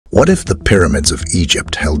What if the pyramids of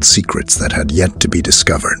Egypt held secrets that had yet to be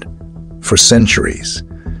discovered? For centuries,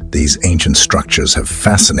 these ancient structures have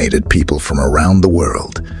fascinated people from around the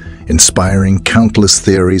world, inspiring countless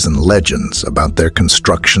theories and legends about their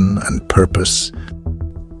construction and purpose.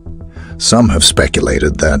 Some have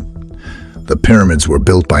speculated that the pyramids were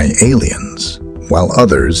built by aliens, while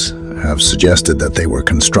others have suggested that they were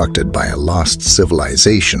constructed by a lost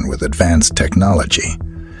civilization with advanced technology.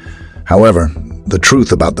 However, the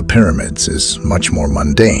truth about the pyramids is much more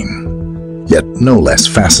mundane, yet no less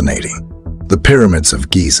fascinating. The pyramids of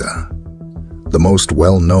Giza, the most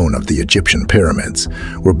well-known of the Egyptian pyramids,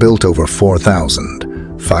 were built over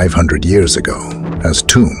 4,500 years ago as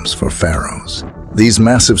tombs for pharaohs. These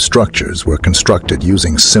massive structures were constructed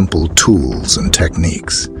using simple tools and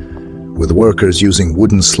techniques, with workers using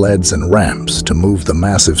wooden sleds and ramps to move the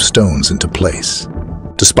massive stones into place.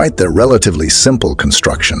 Despite their relatively simple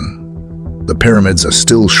construction, the pyramids are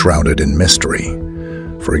still shrouded in mystery.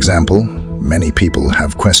 For example, many people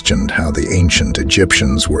have questioned how the ancient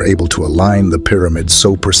Egyptians were able to align the pyramids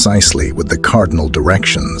so precisely with the cardinal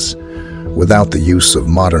directions without the use of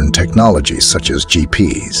modern technologies such as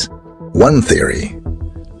GPS. One theory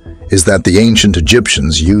is that the ancient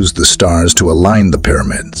Egyptians used the stars to align the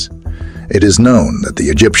pyramids. It is known that the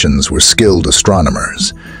Egyptians were skilled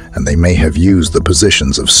astronomers, and they may have used the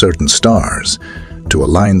positions of certain stars to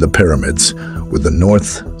align the pyramids with the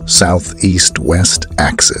north, south, east, west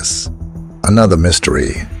axis. Another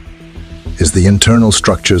mystery is the internal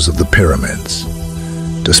structures of the pyramids.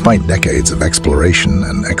 Despite decades of exploration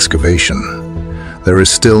and excavation, there is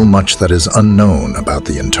still much that is unknown about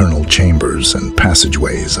the internal chambers and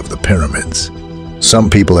passageways of the pyramids. Some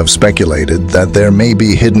people have speculated that there may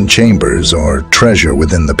be hidden chambers or treasure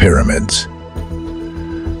within the pyramids.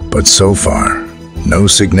 But so far, no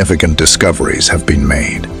significant discoveries have been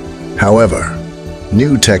made. However,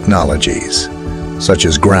 new technologies, such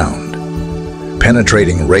as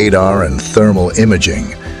ground-penetrating radar and thermal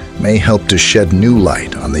imaging, may help to shed new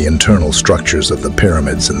light on the internal structures of the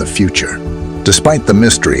pyramids in the future. Despite the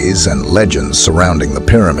mysteries and legends surrounding the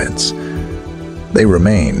pyramids, they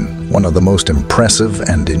remain one of the most impressive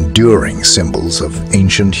and enduring symbols of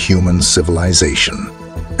ancient human civilization.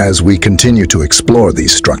 As we continue to explore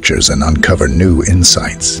these structures and uncover new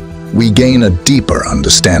insights, we gain a deeper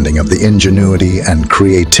understanding of the ingenuity and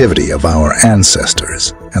creativity of our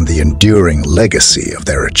ancestors and the enduring legacy of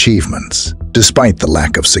their achievements. Despite the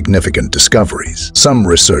lack of significant discoveries, some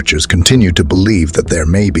researchers continue to believe that there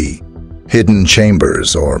may be hidden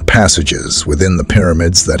chambers or passages within the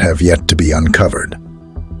pyramids that have yet to be uncovered.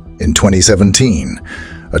 In 2017,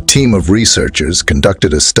 a team of researchers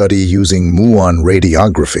conducted a study using muon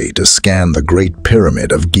radiography to scan the Great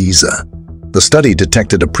Pyramid of Giza. The study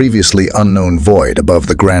detected a previously unknown void above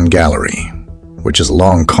the Grand Gallery, which is a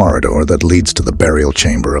long corridor that leads to the burial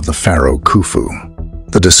chamber of the pharaoh Khufu.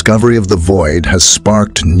 The discovery of the void has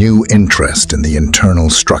sparked new interest in the internal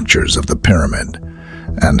structures of the pyramid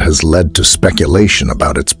and has led to speculation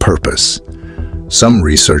about its purpose. Some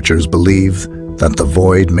researchers believe that the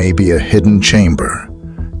void may be a hidden chamber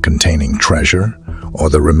containing treasure or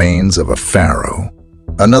the remains of a pharaoh.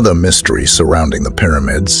 Another mystery surrounding the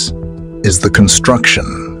pyramids is the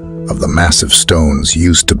construction of the massive stones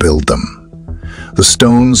used to build them. The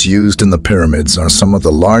stones used in the pyramids are some of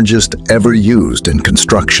the largest ever used in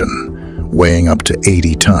construction, weighing up to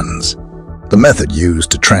 80 tons. The method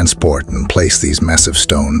used to transport and place these massive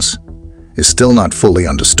stones is still not fully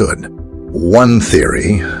understood. One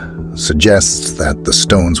theory suggests that the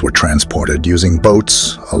stones were transported using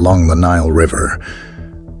boats along the Nile River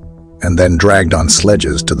and then dragged on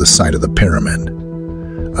sledges to the site of the pyramid.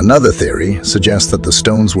 Another theory suggests that the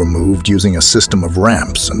stones were moved using a system of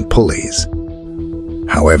ramps and pulleys.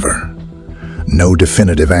 However, no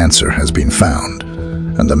definitive answer has been found,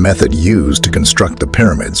 and the method used to construct the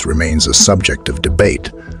pyramids remains a subject of debate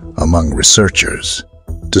among researchers.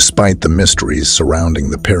 Despite the mysteries surrounding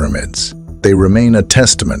the pyramids, they remain a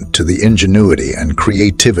testament to the ingenuity and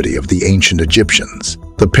creativity of the ancient Egyptians.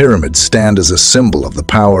 The pyramids stand as a symbol of the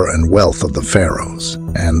power and wealth of the pharaohs,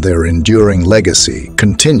 and their enduring legacy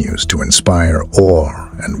continues to inspire awe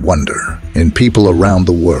and wonder in people around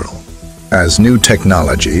the world. As new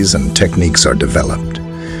technologies and techniques are developed,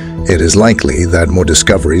 it is likely that more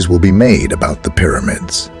discoveries will be made about the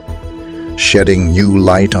pyramids, shedding new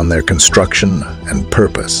light on their construction and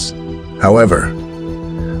purpose. However,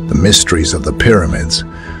 the mysteries of the pyramids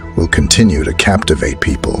will continue to captivate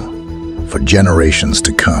people for generations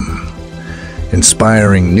to come,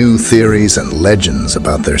 inspiring new theories and legends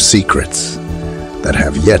about their secrets that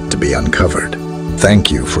have yet to be uncovered.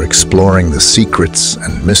 Thank you for exploring the secrets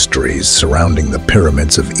and mysteries surrounding the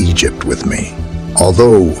pyramids of Egypt with me.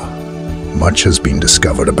 Although much has been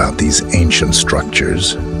discovered about these ancient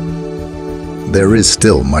structures, there is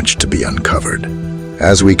still much to be uncovered.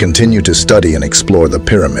 As we continue to study and explore the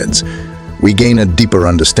pyramids, we gain a deeper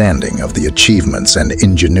understanding of the achievements and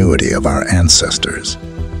ingenuity of our ancestors.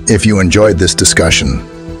 If you enjoyed this discussion,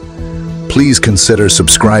 please consider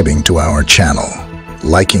subscribing to our channel,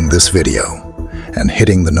 liking this video, and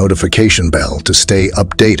hitting the notification bell to stay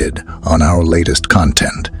updated on our latest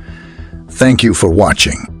content. Thank you for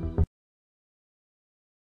watching.